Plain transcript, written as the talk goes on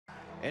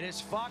It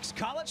is Fox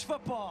College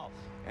football,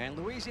 and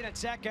Louisiana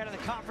Tech out of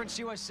the Conference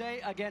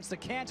USA against the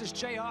Kansas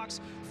Jayhawks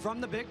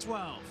from the Big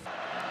 12.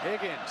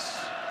 Higgins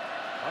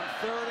on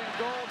 3rd and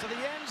goal to the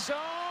end zone.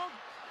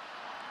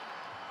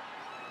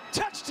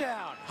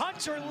 Touchdown,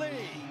 Hunter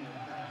Lee.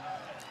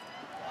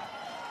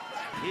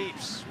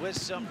 Heaps with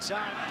some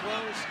time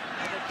throws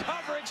and the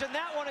coverage, and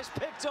that one is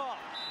picked off.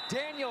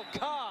 Daniel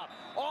Cobb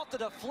off the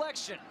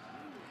deflection.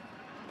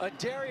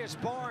 Darius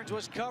Barnes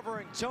was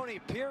covering Tony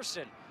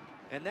Pearson.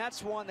 And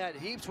that's one that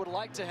Heaps would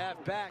like to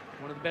have back.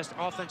 One of the best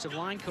offensive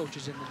line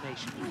coaches in the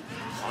nation.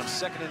 On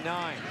 2nd and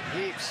 9,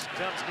 Heaps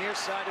comes near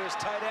side to his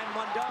tight end,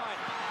 Mundine.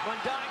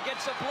 Mundine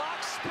gets a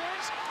block,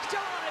 spins, still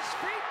on his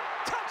feet,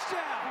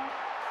 touchdown!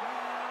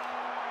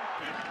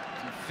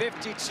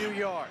 52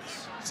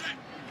 yards.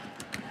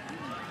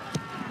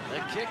 The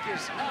kick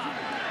is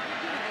up.